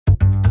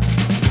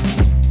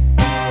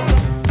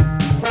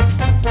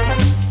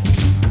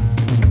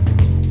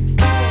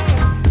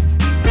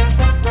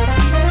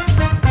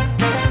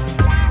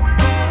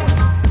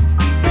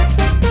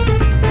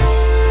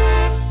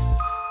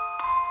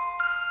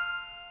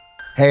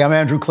Hey, I'm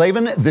Andrew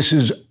Klavan. This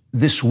is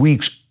this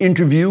week's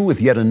interview with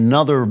yet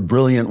another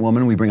brilliant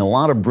woman. We bring a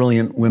lot of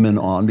brilliant women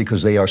on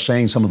because they are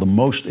saying some of the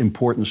most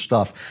important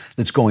stuff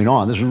that's going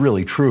on. This is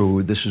really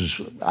true. This is,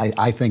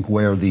 I think,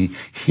 where the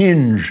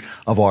hinge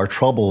of our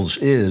troubles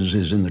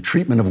is in the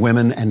treatment of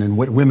women and in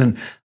what women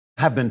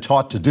have been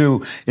taught to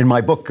do. In my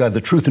book,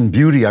 The Truth and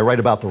Beauty, I write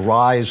about the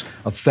rise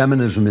of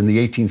feminism in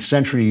the 18th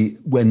century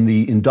when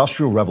the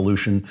Industrial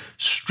Revolution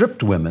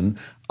stripped women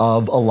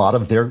of a lot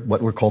of their,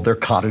 what were called their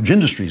cottage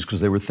industries,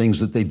 because they were things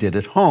that they did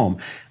at home.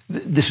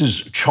 This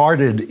is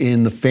charted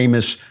in the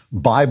famous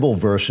Bible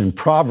verse in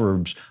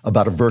Proverbs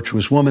about a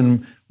virtuous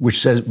woman,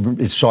 which says,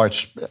 it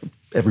starts,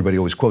 everybody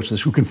always quotes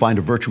this, who can find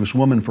a virtuous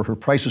woman, for her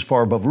price is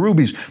far above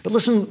rubies. But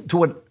listen to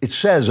what it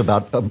says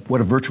about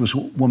what a virtuous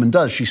woman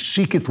does. She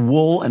seeketh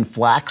wool and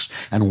flax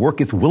and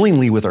worketh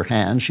willingly with her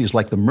hands. She is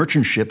like the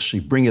merchant ships. She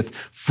bringeth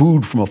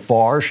food from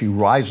afar. She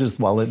riseth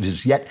while it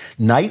is yet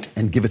night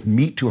and giveth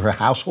meat to her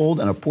household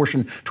and a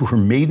portion to her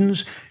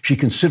maidens. She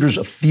considers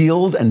a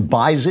field and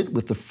buys it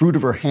with the fruit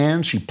of her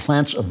hands. She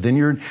plants a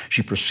vineyard.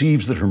 She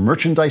perceives that her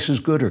merchandise is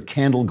good. Her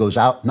candle goes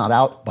out, not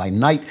out by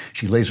night.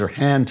 She lays her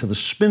hand to the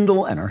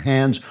spindle and her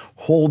hands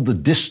hold the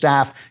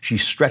distaff. She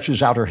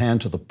stretches out her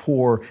hand to the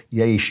poor.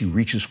 Yea, she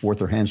reaches forth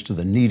her hands to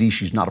the needy.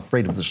 She's not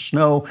afraid of the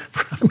snow.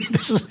 I mean,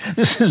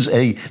 this is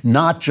a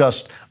not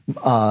just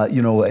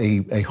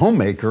a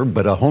homemaker,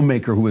 but a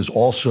homemaker who is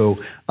also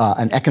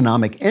an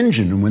economic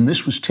engine. And when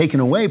this was taken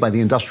away by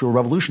the Industrial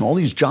Revolution, all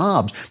these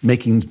jobs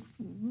making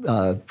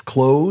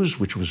clothes,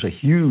 which was a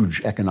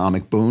huge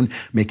economic boon,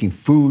 making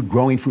food,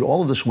 growing food,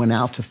 all of this went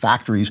out to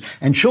factories,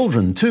 and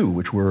children too,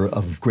 which were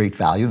of great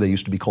value. They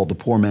used to be called the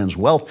poor man's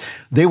wealth.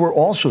 They were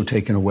also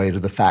taken away to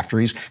the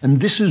factories,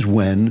 and this is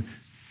when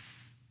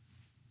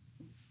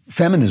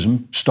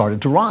feminism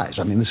started to rise.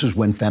 I mean, this is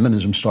when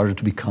feminism started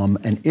to become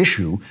an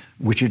issue,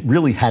 which it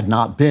really had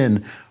not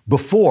been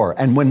before.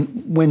 And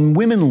when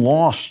women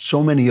lost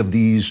so many of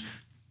these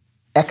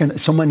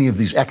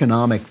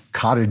economic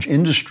cottage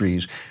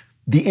industries,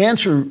 the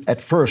answer at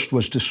first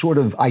was to sort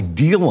of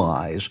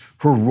idealize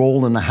her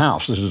role in the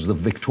house. This is the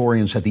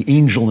Victorians had the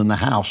angel in the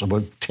house,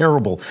 a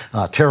terrible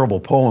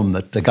poem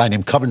that a guy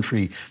named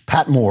Coventry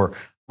Patmore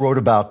wrote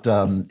about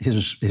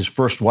his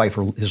first wife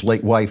or his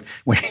late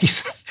wife when he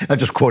said, I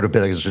just quote a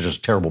bit, it's just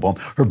a terrible poem.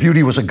 Her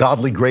beauty was a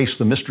godly grace,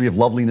 the mystery of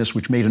loveliness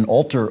which made an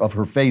altar of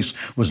her face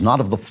was not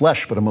of the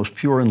flesh, but a most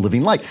pure and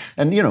living light.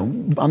 And,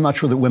 I'm not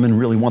sure that women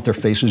really want their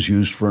faces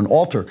used for an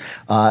altar.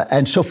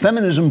 And so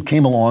feminism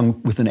came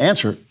along with an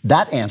answer.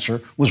 That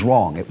answer was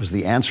wrong. It was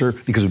the answer,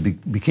 because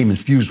it became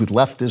infused with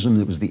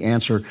leftism, it was the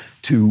answer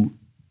to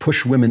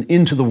push women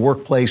into the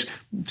workplace,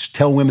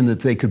 tell women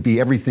that they could be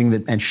everything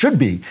that, and should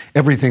be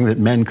everything that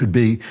men could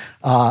be,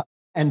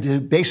 and to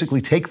basically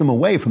take them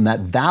away from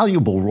that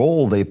valuable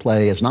role they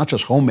play as not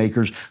just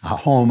homemakers.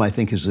 Home, I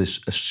think, is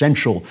this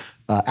essential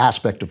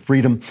aspect of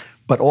freedom,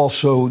 but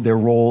also their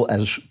role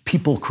as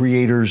people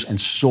creators and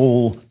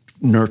soul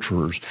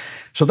nurturers.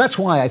 So that's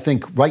why I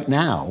think right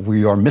now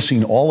we are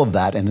missing all of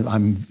that. And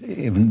I'm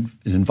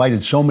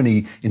invited so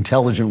many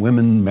intelligent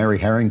women. Mary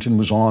Harrington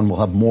was on.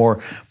 We'll have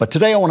more. But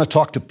today I want to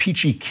talk to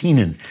Peachy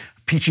Keenan.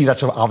 Peachy,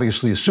 that's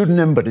obviously a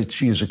pseudonym, but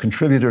she is a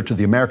contributor to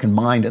The American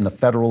Mind and The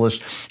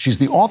Federalist. She's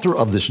the author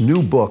of this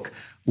new book,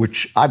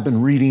 which I've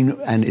been reading,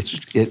 and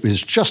it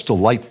is just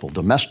delightful.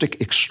 Domestic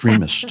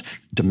Extremist,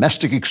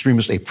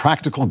 a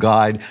practical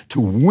guide to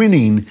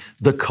winning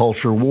the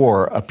culture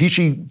war.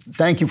 Peachy,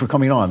 thank you for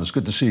coming on. It's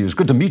good to see you. It's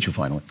good to meet you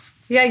finally.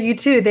 Yeah, you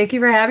too. Thank you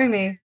for having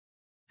me.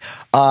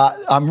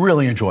 I'm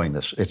really enjoying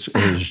this. It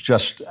is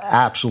just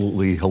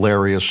absolutely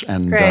hilarious,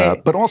 and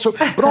but also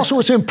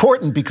it's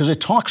important because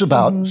it talks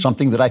about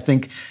something that I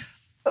think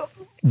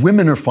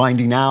women are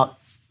finding out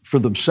for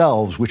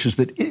themselves, which is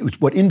that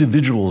what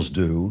individuals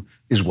do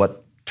is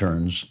what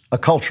turns a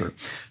culture.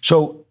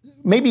 So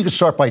maybe you could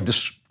start by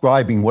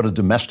describing what a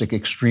domestic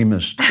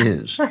extremist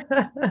is.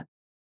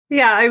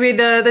 Yeah, I mean,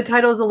 the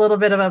title is a little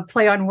bit of a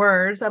play on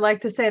words. I like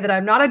to say that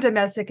I'm not a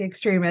domestic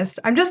extremist.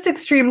 I'm just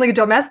extremely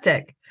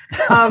domestic.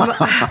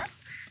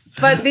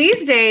 But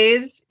these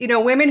days,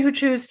 women who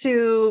choose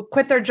to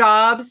quit their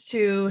jobs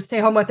to stay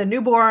home with a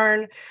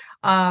newborn,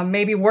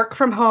 maybe work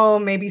from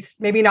home,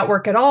 maybe not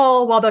work at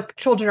all while the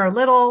children are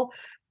little,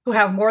 who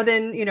have more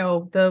than,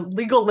 the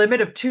legal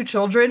limit of 2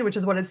 children, which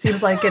is what it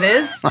seems like it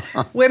is.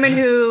 Women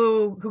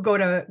who go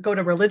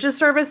to religious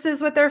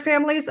services with their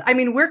families. I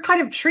mean, we're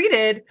kind of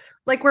treated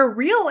like we're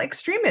real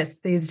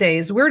extremists these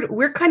days.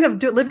 We're kind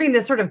of living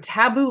this sort of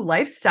taboo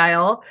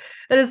lifestyle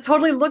that is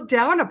totally looked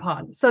down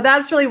upon. So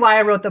that's really why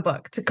I wrote the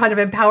book, to kind of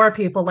empower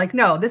people like,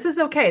 no, this is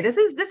okay. This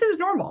is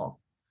normal.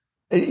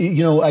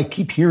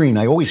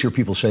 I always hear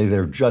people say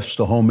they're just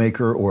a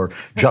homemaker or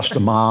just a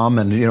mom.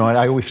 And,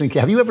 I always think,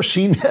 have you ever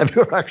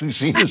actually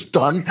seen this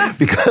done?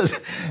 Because,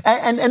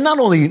 and not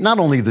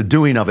only the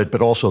doing of it,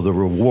 but also the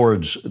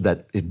rewards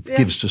that it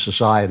gives to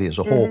society as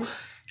a whole.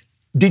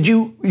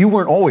 You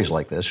weren't always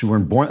like this. You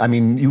weren't born. I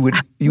mean, you would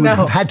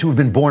have had to have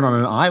been born on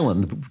an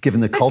island, given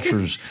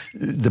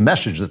the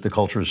message that the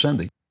culture is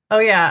sending. Oh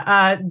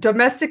yeah,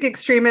 domestic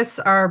extremists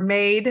are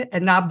made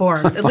and not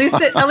born. At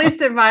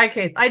least in my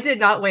case, I did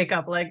not wake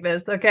up like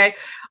this. Okay,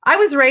 I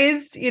was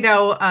raised,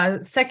 a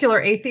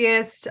secular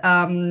atheist.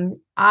 I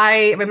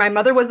mean, my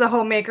mother was a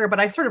homemaker,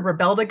 but I sort of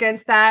rebelled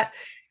against that,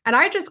 and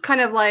I just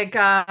kind of like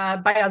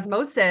by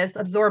osmosis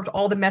absorbed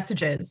all the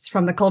messages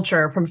from the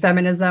culture, from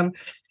feminism.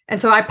 And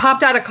so I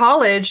popped out of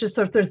college, just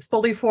sort of this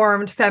fully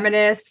formed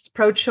feminist,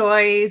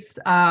 pro-choice,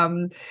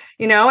 and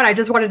I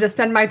just wanted to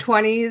spend my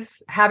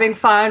 20s having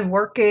fun,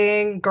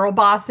 working, girl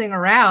bossing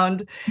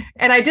around.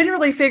 And I didn't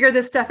really figure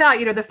this stuff out.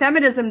 The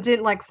feminism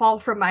didn't like fall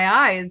from my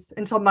eyes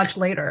until much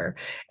later.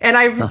 And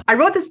I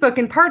wrote this book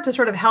in part to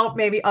sort of help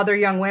maybe other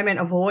young women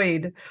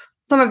avoid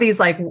some of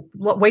these like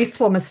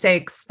wasteful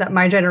mistakes that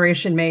my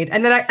generation made,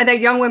 and that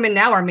young women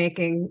now are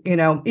making,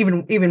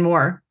 even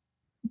more.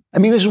 I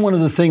mean, this is one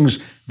of the things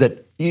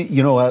that,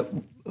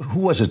 who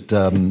was it?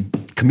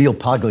 Camille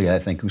Paglia, I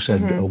think, who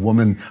said a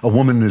woman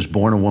is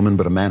born a woman,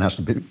 but a man has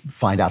to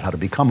find out how to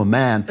become a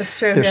man. That's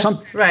true.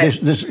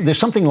 There's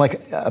something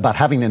like about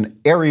having an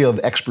area of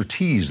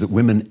expertise that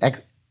women,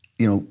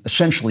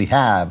 essentially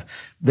have,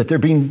 that they're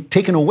being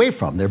taken away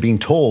from. They're being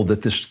told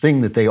that this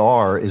thing that they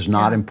are is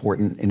not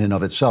important in and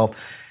of itself.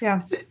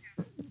 Yeah.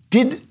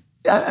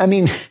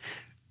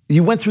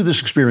 You went through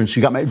this experience,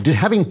 you got married. Did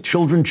having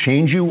children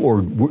change you,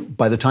 or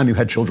by the time you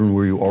had children,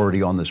 were you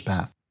already on this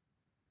path?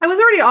 I was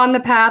already on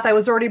the path. I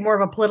was already more of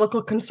a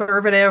political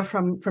conservative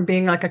from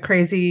being like a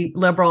crazy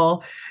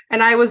liberal.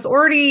 And I was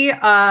already,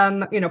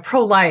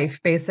 pro-life,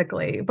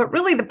 basically. But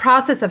really the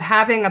process of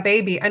having a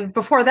baby, and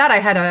before that, I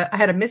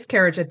had a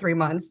miscarriage at 3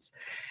 months.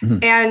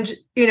 Mm-hmm. And,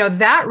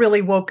 that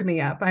really woke me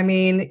up. I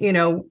mean,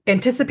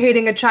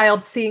 anticipating a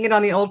child, seeing it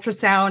on the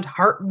ultrasound,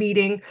 heart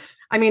beating.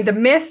 I mean, the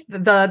myth,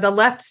 the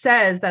left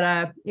says that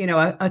a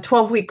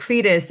 12-week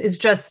fetus is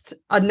just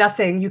a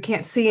nothing. You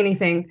can't see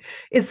anything.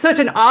 It's such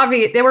an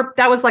obvious.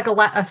 That was like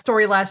a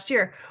story last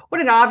year.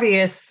 What an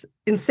obvious,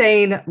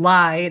 insane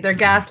lie. They're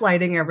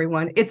gaslighting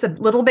everyone. It's a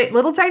little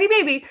tiny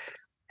baby,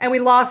 and we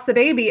lost the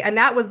baby, and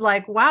that was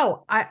like,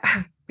 wow,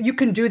 you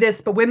can do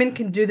this, but women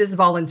can do this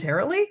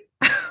voluntarily.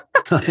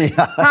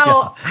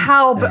 How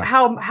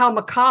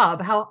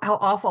macabre, how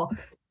awful.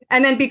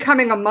 And then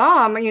becoming a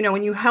mom,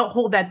 when you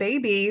hold that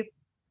baby.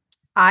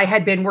 I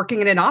had been working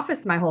in an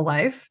office my whole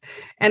life.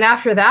 And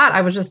after that,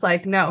 I was just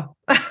like, no,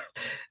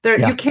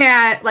 you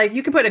can't, like,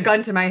 you can put a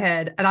gun to my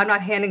head and I'm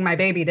not handing my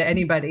baby to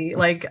anybody.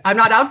 Like, I'm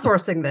not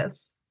outsourcing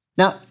this.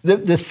 Now,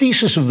 the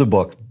thesis of the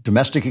book,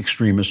 Domestic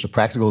Extremist, A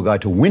Practical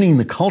Guide to Winning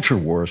the Culture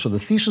War. So the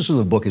thesis of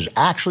the book is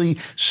actually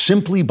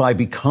simply by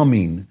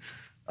becoming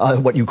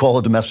what you call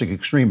a domestic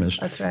extremist.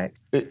 That's right.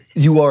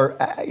 You are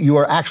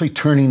actually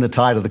turning the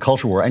tide of the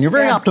culture war, and you're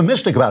very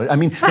optimistic about it. I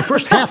mean, the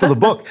first half of the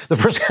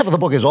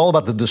book is all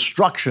about the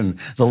destruction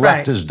the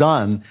left has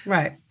done.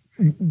 Right.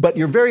 But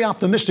you're very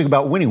optimistic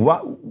about winning.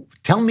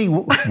 Tell me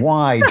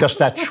why just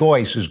that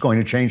choice is going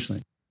to change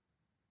things.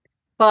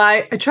 Well,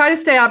 I try to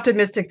stay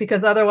optimistic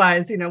because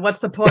otherwise, what's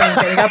the point of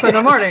getting up in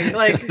the morning?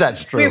 Like,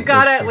 that's true. We've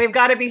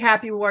got to be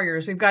happy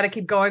warriors. We've got to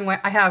keep going.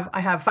 I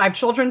have 5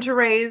 children to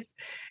raise.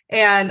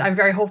 And I'm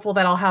very hopeful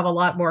that I'll have a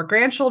lot more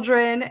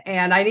grandchildren,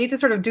 and I need to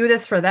sort of do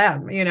this for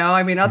them.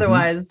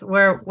 Otherwise,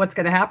 what's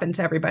going to happen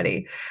to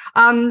everybody?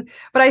 But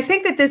I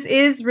think that this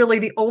is really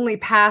the only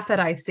path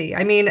that I see.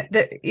 I mean,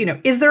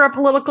 is there a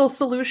political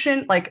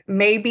solution? Like,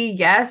 maybe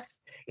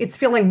yes. It's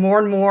feeling more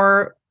and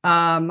more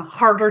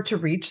harder to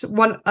reach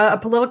a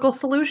political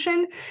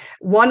solution.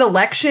 One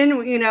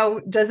election,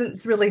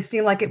 doesn't really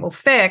seem like it will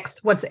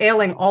fix what's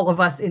ailing all of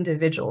us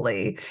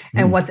individually,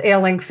 and what's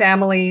ailing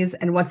families,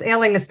 and what's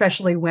ailing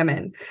especially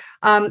women.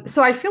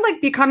 So I feel like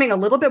becoming a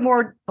little bit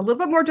more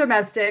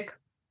domestic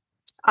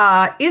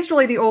is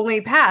really the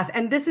only path.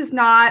 And this is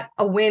not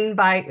a win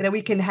that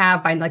we can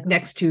have by like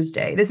next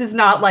Tuesday. This is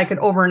not like an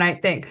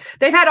overnight thing.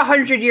 They've had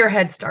 100-year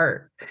head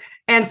start.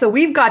 And so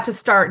we've got to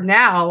start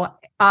now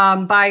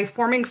by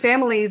forming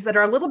families that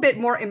are a little bit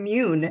more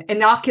immune,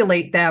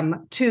 inoculate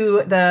them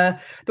to the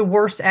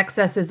worst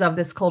excesses of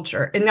this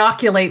culture,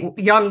 inoculate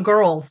young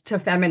girls to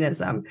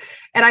feminism.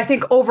 And I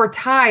think over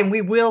time,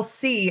 we will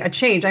see a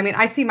change. I mean,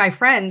 I see my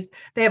friends,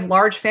 they have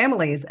large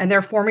families and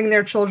they're forming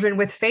their children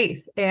with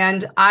faith.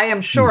 And I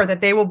am sure that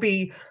they will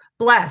be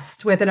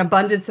blessed with an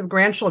abundance of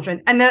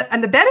grandchildren. And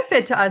the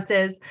benefit to us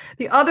is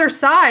the other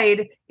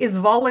side is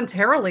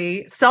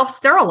voluntarily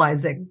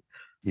self-sterilizing.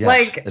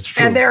 Yes, it's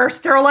true. And they're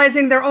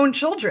sterilizing their own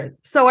children.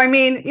 So, I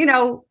mean,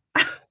 we're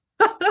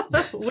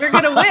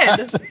going to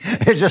win.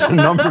 It's just a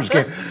numbers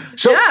game.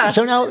 So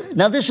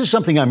now this is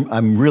something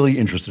I'm really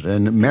interested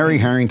in. Mary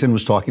Harrington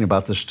was talking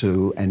about this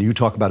too, and you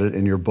talk about it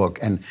in your book.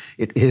 And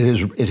it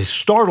has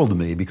startled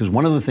me because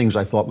one of the things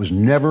I thought was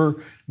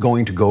never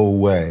going to go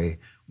away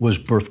was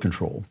birth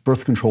control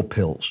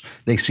pills.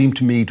 They seem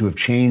to me to have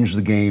changed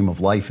the game of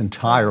life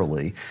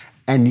entirely.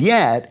 And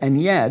yet,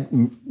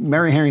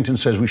 Mary Harrington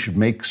says we should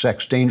make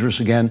sex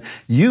dangerous again.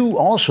 You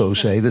also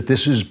say that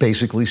this is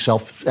basically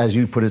as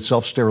you put it,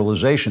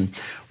 self-sterilization.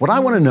 What I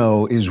want to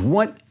know is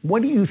what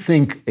do you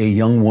think a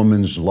young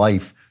woman's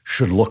life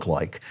should look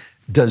like?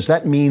 Does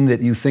that mean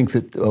that you think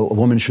that a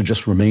woman should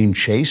just remain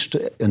chaste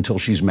until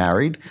she's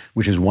married,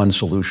 which is one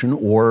solution,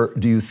 or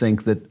do you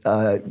think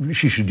that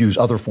she should use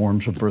other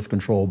forms of birth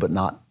control, but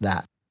not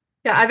that?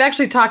 Yeah, I've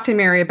actually talked to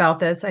Mary about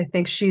this. I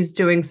think she's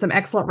doing some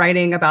excellent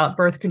writing about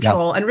birth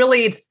control. And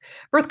really, it's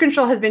birth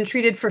control has been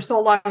treated for so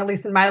long, at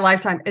least in my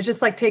lifetime. It's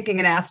just like taking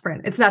an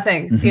aspirin. It's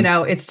nothing,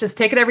 it's just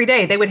take it every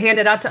day. They would hand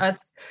it out to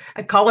us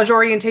at college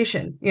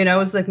orientation. It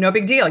was like no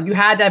big deal. You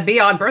had to be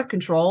on birth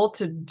control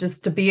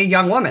to be a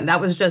young woman. That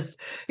was just,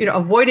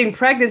 avoiding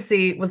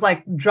pregnancy was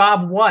like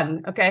job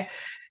one. Okay.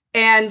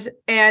 And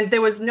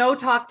there was no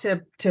talk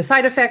to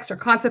side effects or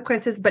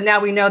consequences, but now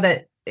we know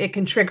that it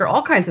can trigger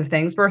all kinds of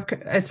things,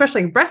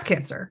 especially breast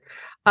cancer.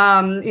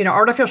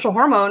 Artificial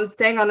hormones,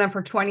 staying on them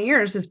for 20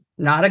 years is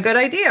not a good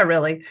idea,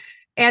 really.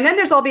 And then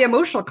there's all the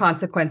emotional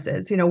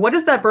consequences. What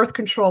is that birth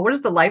control? What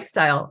is the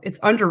lifestyle? It's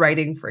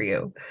underwriting for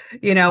you.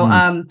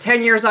 10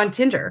 years on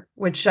Tinder,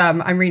 which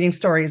I'm reading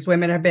stories.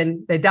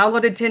 Women they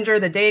downloaded Tinder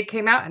the day it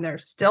came out and they're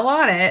still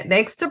on it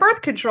thanks to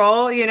birth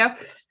control,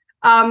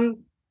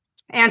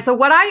 And so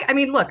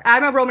look,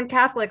 I'm a Roman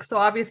Catholic, so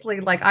obviously,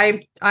 like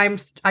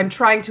I'm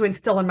trying to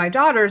instill in my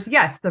daughters,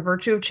 yes, the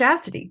virtue of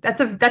chastity. That's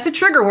a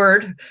trigger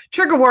word,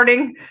 trigger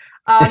warning.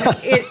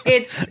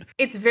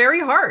 It's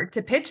very hard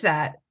to pitch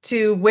that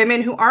to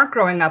women who aren't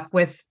growing up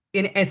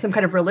in some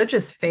kind of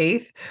religious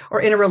faith or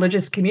in a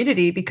religious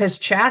community, because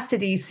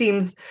chastity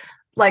seems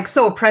like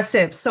so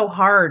oppressive, so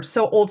hard,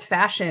 so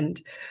old-fashioned.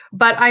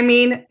 But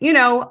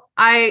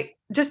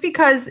just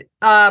because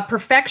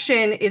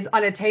perfection is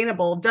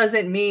unattainable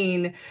doesn't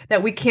mean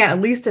that we can't at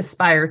least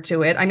aspire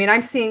to it.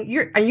 I'm seeing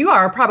you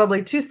are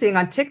probably too seeing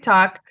on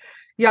TikTok,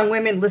 young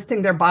women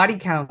listing their body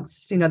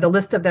counts, the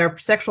list of their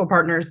sexual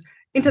partners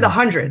into the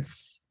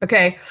hundreds.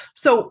 Okay.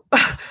 So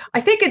I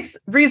think it's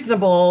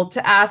reasonable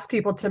to ask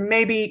people to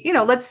maybe,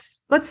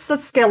 let's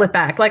scale it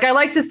back. Like I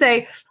like to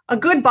say a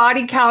good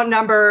body count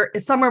number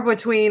is somewhere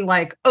between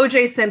like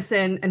O.J.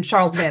 Simpson and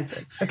Charles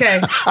Manson.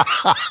 Okay.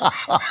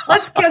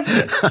 Let's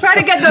try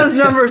to get those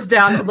numbers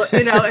down,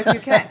 if you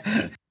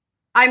can.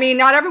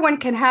 Not everyone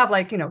can have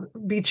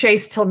be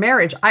chaste till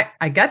marriage.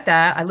 I get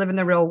that. I live in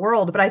the real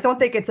world, but I don't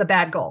think it's a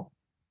bad goal.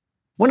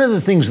 One of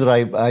the things that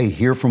I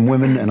hear from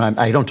women, and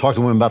I don't talk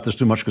to women about this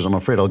too much because I'm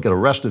afraid I'll get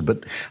arrested,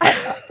 but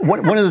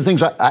one of the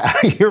things I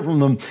hear from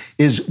them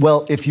is,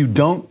 well, if you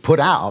don't put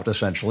out,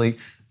 essentially,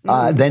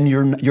 then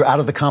you're out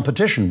of the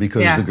competition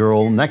because the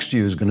girl next to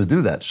you is going to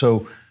do that.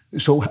 So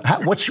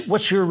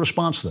what's your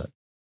response to that?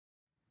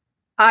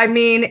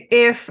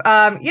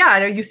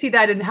 You see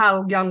that in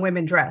how young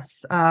women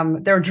dress.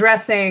 They're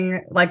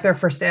dressing like they're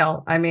for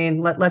sale.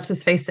 Let's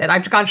just face it.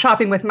 I've gone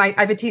shopping with I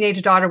have a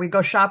teenage daughter. We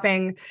go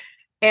shopping.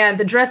 And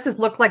the dresses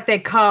look like they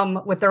come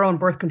with their own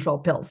birth control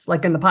pills,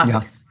 like in the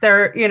pockets.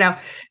 They're,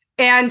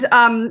 and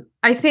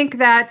I think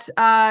that,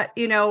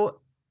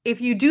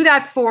 if you do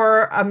that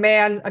for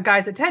a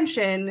guy's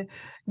attention,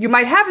 you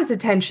might have his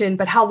attention,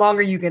 but how long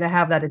are you going to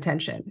have that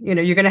attention?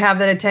 You're going to have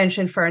that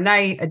attention for a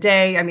night, a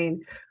day.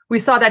 We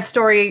saw that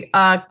story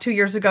 2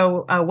 years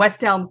ago,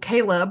 West Elm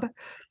Caleb,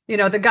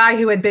 the guy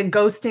who had been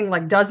ghosting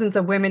like dozens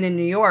of women in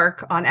New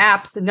York on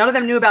apps, and none of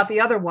them knew about the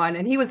other one.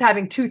 And he was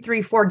having 2,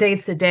 3, 4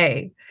 dates a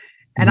day.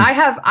 And I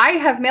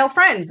have male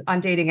friends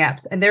on dating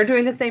apps, and they're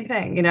doing the same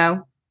thing,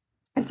 And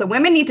so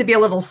women need to be a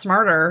little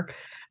smarter.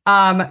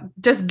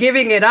 Just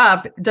giving it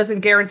up doesn't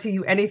guarantee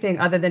you anything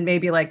other than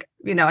maybe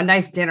a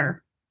nice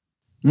dinner.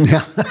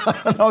 Yeah,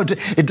 no,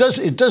 it does.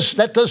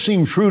 That does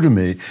seem true to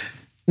me.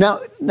 Now,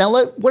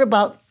 what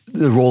about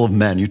the role of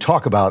men? You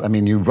talk about,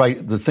 you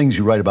write the things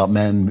you write about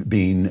men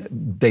being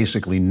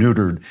basically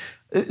neutered.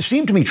 It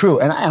seem to me true,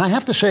 and I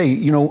have to say,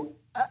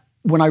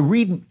 when I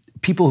read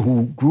people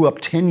who grew up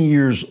 10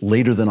 years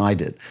later than I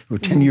did, who are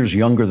 10 years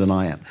younger than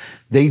I am,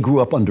 they grew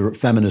up under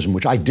feminism,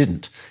 which I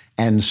didn't.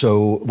 And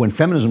so when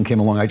feminism came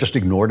along, I just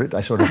ignored it.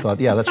 I sort of thought,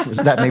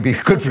 that may be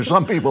good for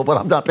some people, but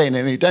I'm not paying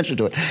any attention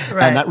to it.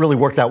 Right. And that really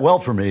worked out well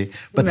for me.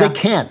 But they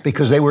can't,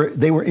 because they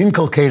were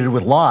inculcated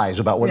with lies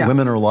about what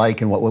women are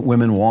like and what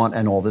women want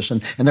and all this.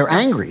 And they're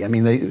angry.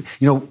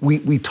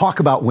 We talk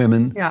about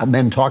women,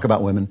 men talk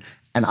about women,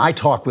 and I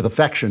talk with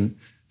affection.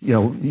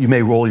 You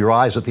may roll your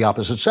eyes at the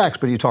opposite sex,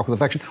 but you talk with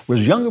affection.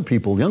 Whereas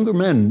younger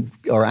men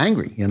are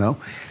angry,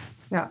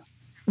 Yeah.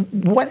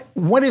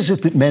 What is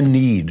it that men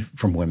need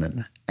from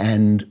women?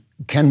 And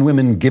can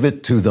women give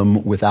it to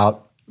them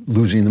without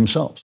losing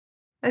themselves?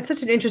 That's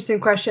such an interesting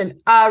question.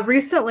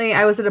 Recently,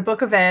 I was at a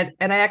book event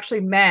and I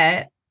actually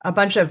met a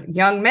bunch of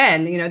young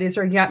men. These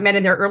are young men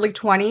in their early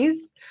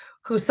 20s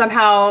who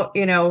somehow,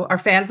 are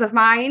fans of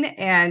mine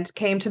and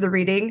came to the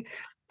reading.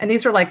 And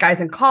these were like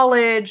guys in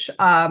college,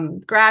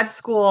 grad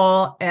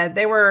school, and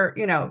they were,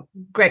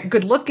 great,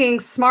 good looking,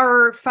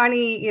 smart,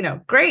 funny,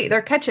 great,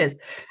 they're catches.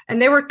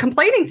 And they were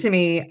complaining to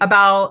me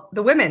about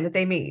the women that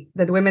they meet,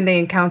 the women they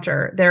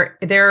encounter,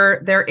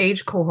 their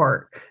age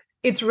cohort.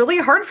 It's really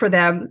hard for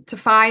them to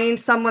find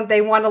someone they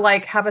want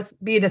to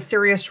be in a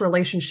serious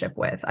relationship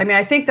with.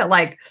 I think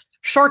that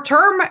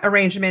short-term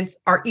arrangements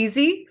are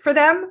easy for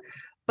them,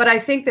 but I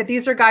think that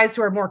these are guys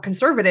who are more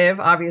conservative,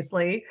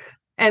 obviously.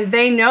 And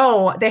they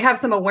know, they have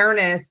some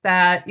awareness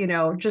that,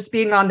 just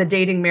being on the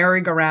dating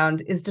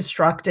merry-go-round is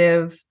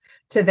destructive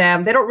to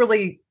them. They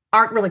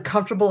aren't really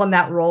comfortable in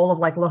that role of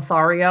like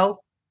Lothario,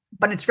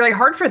 but it's really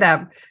hard for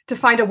them to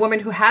find a woman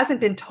who hasn't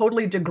been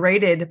totally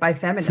degraded by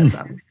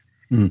feminism.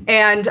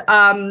 And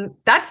and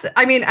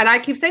I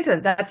keep saying to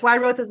them, that's why I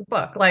wrote this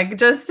book. Like,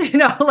 just,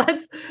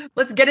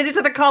 let's get it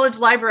into the college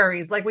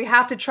libraries. Like, we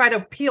have to try to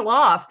peel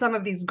off some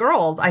of these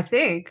girls, I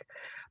think,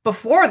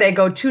 before they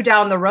go too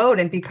down the road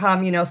and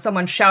become,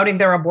 someone shouting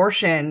their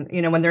abortion,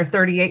 when they're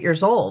 38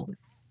 years old.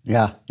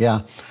 Yeah,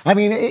 yeah. I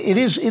mean, it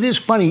is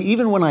funny,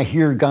 even when I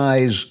hear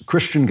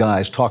Christian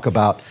guys talk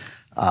about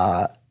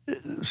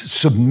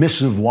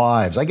submissive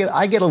wives, I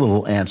get a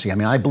little antsy. I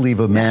mean, I believe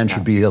a man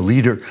should be a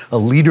leader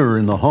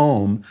in the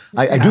home.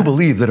 I do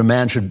believe that a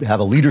man should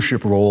have a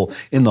leadership role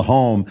in the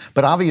home,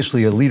 but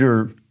obviously a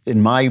leader,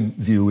 in my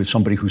view, is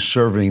somebody who's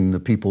serving the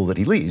people that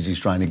he leads. He's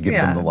trying to give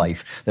them the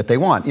life that they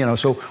want.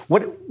 So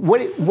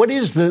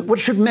what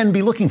should men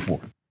be looking for?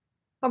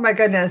 Oh my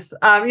goodness.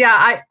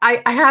 I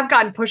have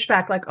gotten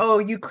pushback like, oh,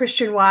 you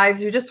Christian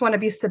wives, you just want to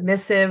be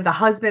submissive. The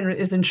husband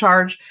is in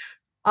charge.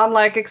 I'm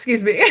like,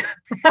 excuse me.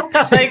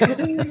 Like,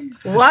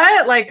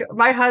 what? Like,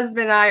 my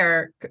husband and I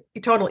are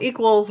total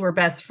equals. We're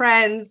best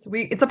friends.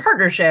 It's a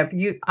partnership.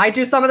 I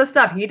do some of the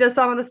stuff. He does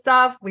some of the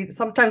stuff. We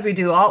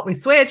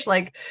switch.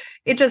 Like,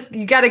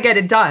 you got to get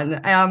it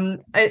done.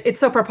 It's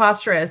so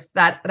preposterous,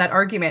 that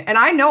argument. And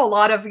I know a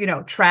lot of,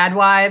 trad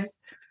wives,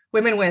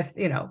 women with,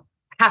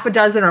 half a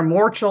dozen or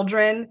more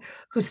children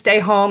who stay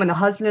home, and the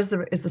husband is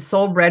the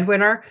sole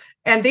breadwinner.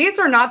 And these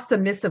are not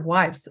submissive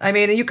wives. I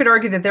mean, you could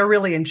argue that they're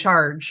really in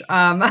charge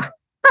of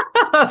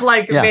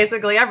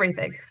basically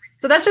everything.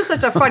 So that's just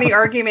such a funny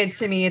argument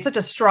to me. It's such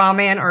a straw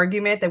man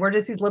argument that we're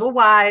just these little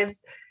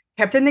wives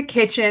kept in the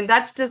kitchen.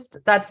 That's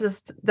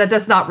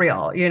not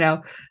real,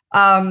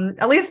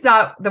 at least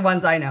not the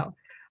ones I know.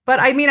 But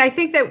I mean, I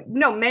think that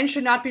men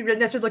should not be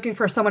necessarily looking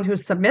for someone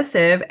who's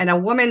submissive, and a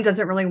woman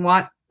doesn't really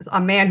want a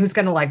man who's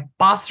going to like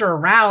boss her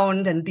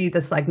around and be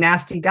this like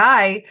nasty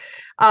guy.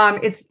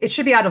 It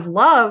should be out of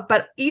love,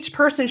 but each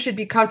person should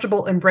be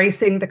comfortable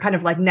embracing the kind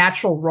of like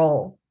natural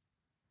role.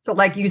 So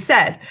like you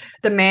said,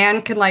 the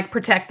man can like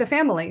protect the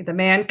family. The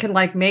man can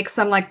like make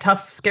some like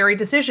tough, scary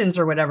decisions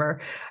or whatever.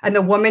 And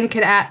the woman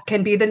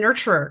can be the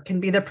nurturer,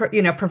 can be the,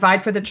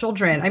 provide for the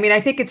children. I mean,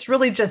 I think it's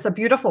really just a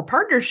beautiful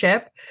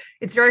partnership.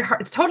 It's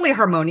it's totally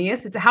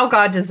harmonious. It's how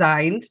God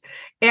designed.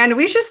 And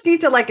we just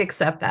need to like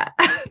accept that.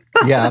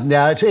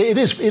 Yeah. It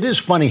is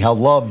funny how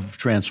love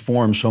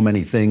transforms so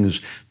many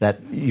things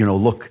that,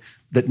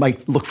 that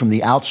might look from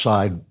the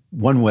outside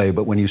one way,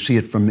 but when you see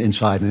it from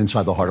inside and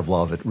inside the heart of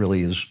love, it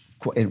really is.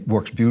 It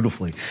works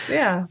beautifully.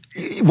 Yeah.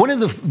 One of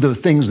the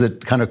things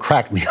that kind of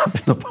cracked me up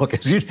in the book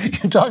is you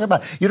talk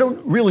about you don't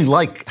really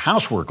like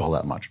housework all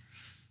that much.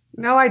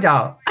 No, I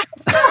don't.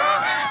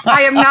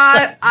 I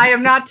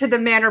am not to the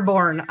manner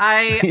born.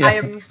 I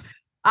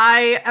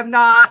am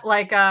not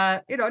like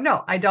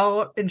no, I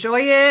don't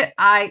enjoy it.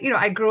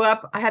 I grew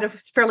up, I had a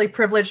fairly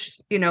privileged,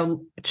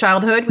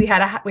 childhood. We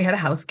had a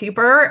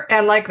housekeeper,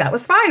 and like that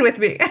was fine with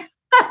me.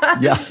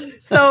 Yeah.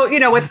 So,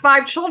 with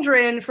 5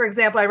 children, for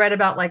example, I read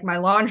about like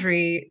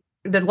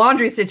the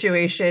laundry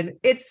situation.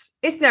 It's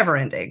never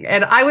ending.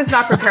 And I was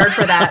not prepared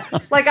for that.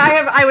 Like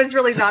I was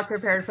really not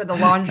prepared for the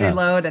laundry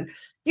load. And,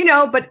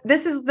 but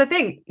this is the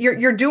thing.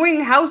 You're doing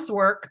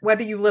housework,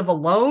 whether you live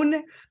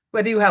alone,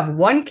 whether you have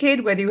 1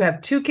 kid, whether you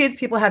have 2 kids,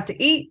 people have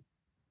to eat.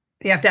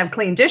 You have to have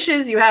clean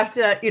dishes. You have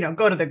to,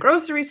 go to the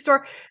grocery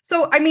store.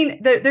 So, I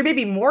mean, there may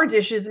be more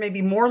dishes,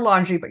 maybe more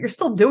laundry, but you're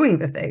still doing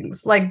the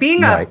things. Like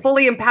being a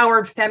fully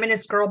empowered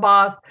feminist girl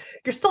boss,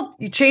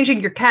 you're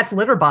changing your cat's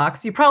litter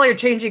box. You probably are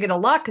changing it a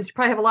lot because you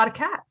probably have a lot of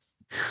cats.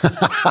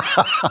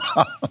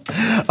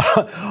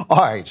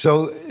 All right.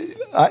 So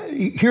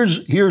here's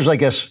I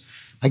guess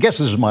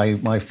this is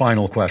my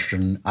final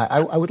question.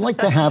 I would like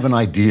to have an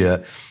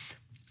idea.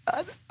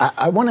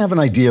 I want to have an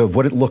idea of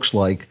what it looks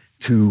like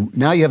to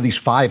now you have these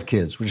 5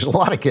 kids, which is a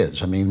lot of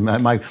kids. I mean,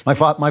 my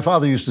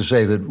father used to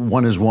say that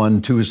 1 is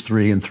 1, 2 is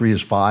 3, and 3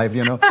 is 5.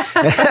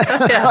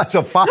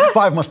 So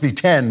 5 must be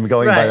 10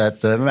 going by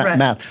that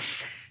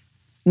math.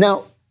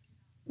 Now,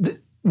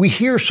 we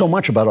hear so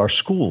much about our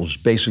schools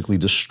basically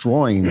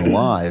destroying the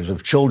lives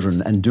of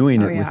children and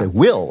doing it with a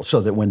will,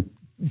 so that when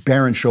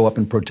parents show up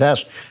and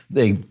protest,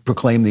 they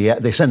proclaim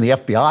they send the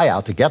FBI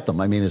out to get them.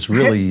 I mean, it's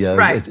really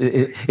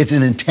it's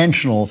an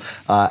intentional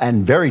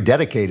and very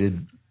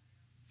dedicated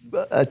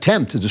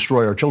attempt to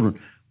destroy our children.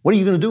 What are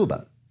you going to do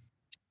about it?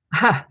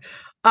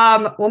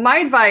 Well, my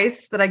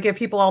advice that I give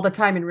people all the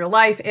time in real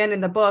life and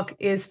in the book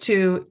is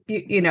to,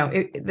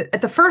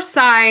 at the first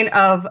sign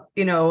of,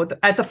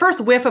 at the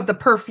first whiff of the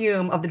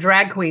perfume of the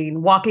drag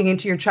queen walking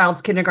into your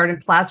child's kindergarten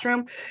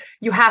classroom,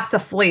 you have to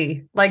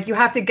flee. Like you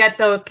have to get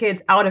the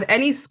kids out of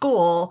any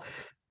school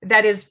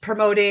that is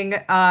promoting,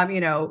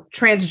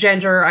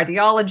 transgender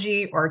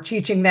ideology, or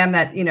teaching them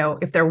that,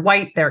 if they're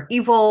white, they're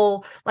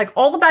evil, like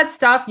all of that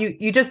stuff.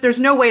 You just, there's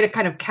no way to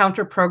kind of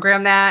counter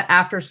program that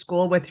after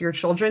school with your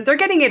children. They're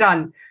getting it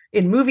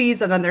in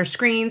movies and on their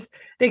screens.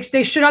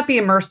 They should not be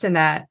immersed in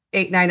that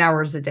 8-9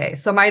 hours a day.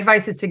 So my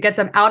advice is to get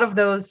them out of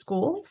those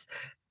schools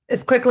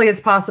as quickly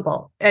as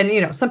possible.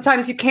 And,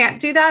 sometimes you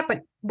can't do that,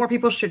 but more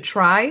people should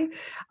try.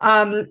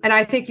 And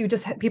I think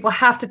people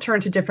have to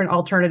turn to different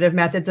alternative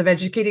methods of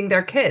educating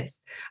their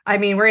kids. I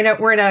mean, we're in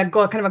a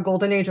kind of a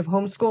golden age of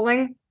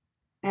homeschooling.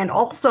 And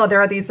also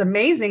there are these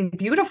amazing,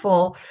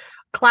 beautiful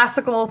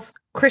classical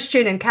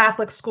Christian and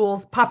Catholic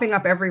schools popping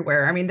up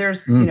everywhere. I mean,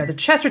 there's, the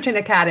Chesterton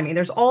Academy,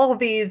 there's all of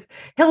these,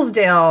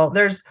 Hillsdale,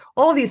 there's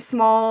all of these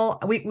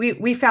small,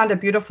 we found a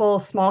beautiful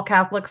small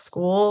Catholic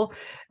school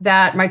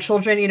that my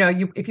children,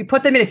 if you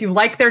put them in, if you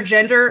like their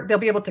gender, they'll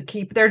be able to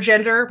keep their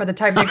gender by the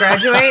time they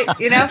graduate,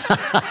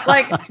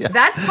 like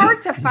that's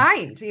hard to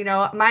find.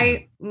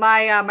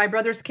 My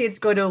brother's kids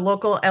go to a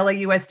local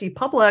LAUSD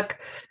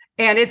public,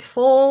 and it's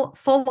full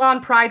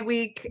on Pride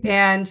Week.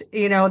 And,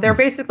 they're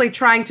basically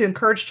trying to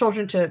encourage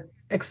children to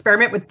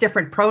experiment with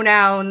different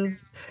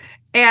pronouns,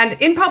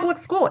 and in public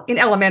school, in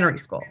elementary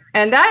school.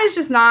 And that is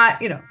just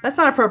not, that's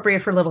not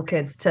appropriate for little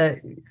kids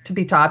to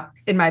be taught,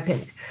 in my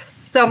opinion.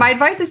 So my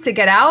advice is to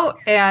get out,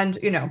 and,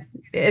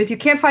 if you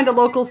can't find a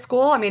local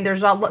school, I mean,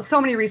 there's so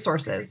many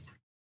resources.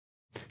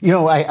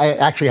 I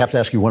actually have to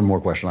ask you one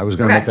more question. I was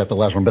going to make that the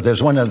last one, but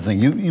there's one other thing.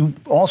 You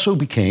also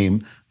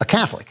became a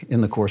Catholic in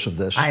the course of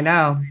this. I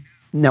know.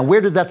 Now, where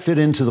did that fit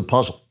into the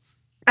puzzle?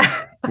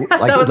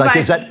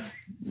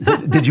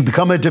 Did you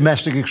become a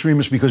domestic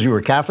extremist because you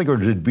were Catholic, or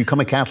did you become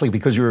a Catholic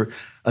because you were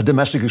a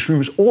domestic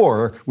extremist,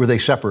 or were they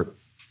separate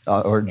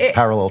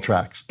parallel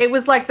tracks? It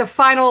was like the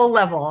final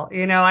level.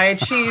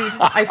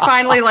 I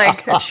finally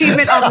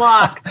achievement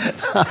unlocked.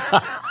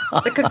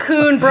 The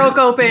cocoon broke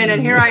open,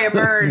 and here I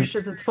emerged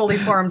as this fully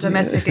formed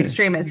domestic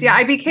extremist. Yeah,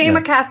 I became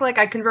a Catholic.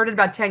 I converted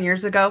about 10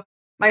 years ago.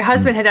 My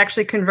husband had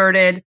actually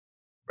converted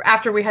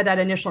after we had that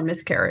initial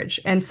miscarriage.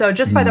 And so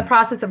just by the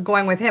process of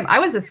going with him, I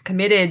was this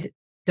committed,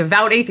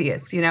 devout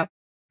atheist,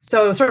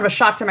 So it was sort of a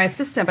shock to my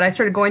system, but I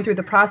started going through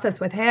the process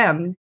with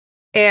him,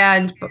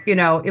 and,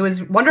 it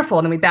was wonderful.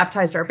 And then we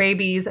baptized our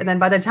babies. And then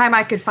by the time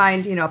I could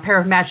find, a pair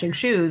of matching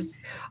shoes,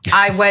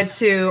 I went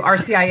to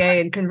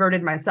RCIA and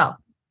converted myself.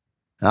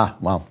 Ah,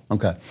 wow.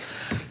 Okay.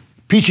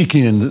 Peachy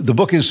Keenan, the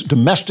book is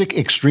Domestic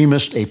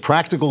Extremist, A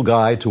Practical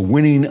Guide to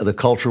Winning the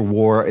Culture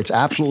War. It's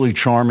absolutely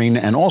charming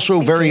and also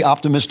very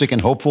optimistic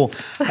and hopeful.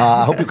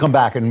 I hope you come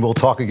back and we'll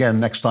talk again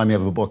next time you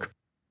have a book.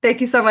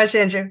 Thank you so much,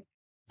 Andrew.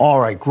 All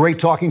right, great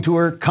talking to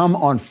her. Come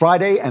on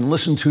Friday and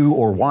listen to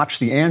or watch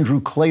The Andrew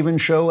Klavan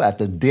Show at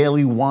the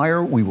Daily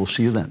Wire. We will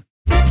see you then.